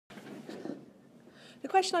The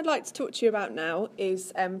question I'd like to talk to you about now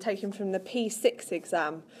is taken from the P6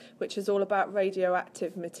 exam, which is all about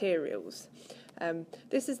radioactive materials.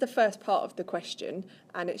 This is the first part of the question,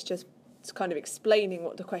 and it's kind of explaining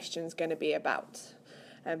what the question is going to be about.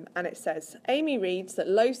 And it says, Amy reads that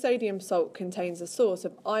low sodium salt contains a source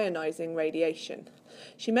of ionising radiation.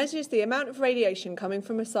 She measures the amount of radiation coming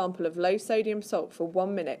from a sample of low sodium salt for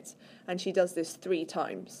 1 minute, and she does this 3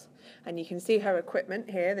 times. And you can see her equipment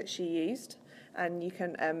here that she used, and you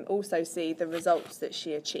can also see the results that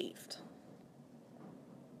she achieved.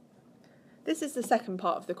 This is the second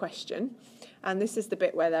part of the question, and this is the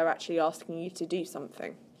bit where they're actually asking you to do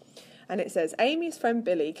something. And it says, Amy's friend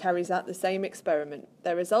Billy carries out the same experiment.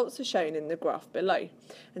 Their results are shown in the graph below.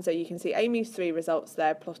 And so you can see Amy's 3 results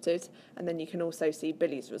there plotted, and then you can also see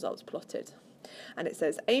Billy's results plotted. And it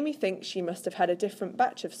says, Amy thinks she must have had a different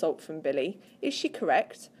batch of salt from Billy. Is she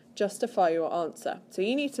correct? Justify your answer. So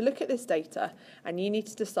you need to look at this data, and you need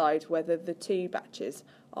to decide whether the 2 batches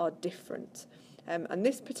are different. And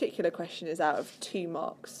this particular question is out of 2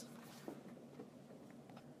 marks.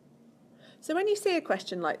 So when you see a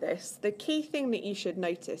question like this, the key thing that you should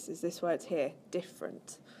notice is this word here,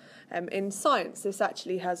 different. In science, this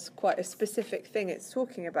actually has quite a specific thing it's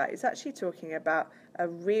talking about. It's actually talking about a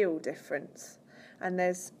real difference. And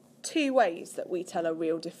there's 2 ways that we tell a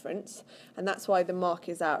real difference, and that's why the mark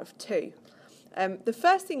is out of 2. The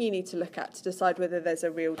first thing you need to look at to decide whether there's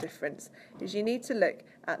a real difference is you need to look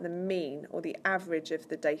at the mean or the average of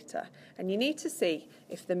the data, and you need to see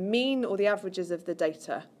if the mean or the averages of the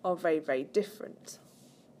data are very, very different.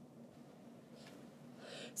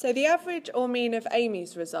 So the average or mean of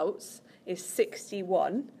Amy's results is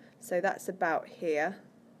 61, so that's about here.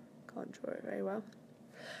 Can't draw it very well.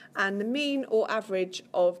 And the mean or average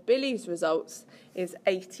of Billy's results is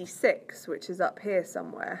 86, which is up here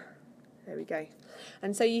somewhere. There we go.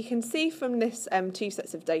 And so you can see from this 2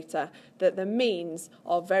 sets of data that the means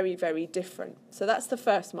are very, very different. So that's the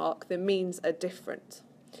first mark, the means are different.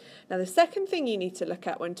 Now the second thing you need to look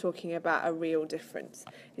at when talking about a real difference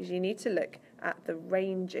is you need to look at the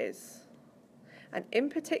ranges. And in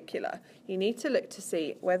particular, you need to look to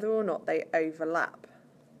see whether or not they overlap.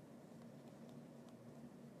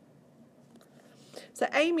 So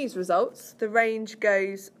Amy's results, the range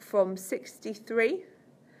goes from 63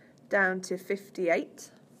 down to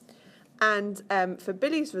 58, and for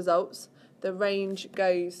Billy's results the range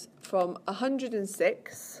goes from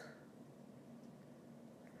 106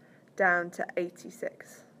 down to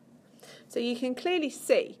 86. So you can clearly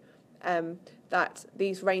see that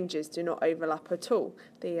these ranges do not overlap at all.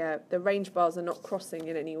 The range bars are not crossing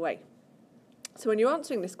in any way. So when you're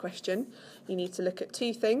answering this question, you need to look at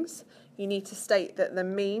 2 things. You need to state that the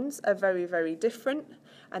means are very, very different,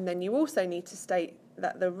 and then you also need to state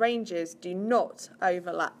that the ranges do not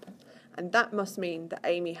overlap, and that must mean that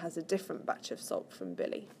Amy has a different batch of salt from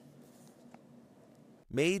Billy.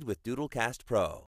 Made with Doodlecast Pro.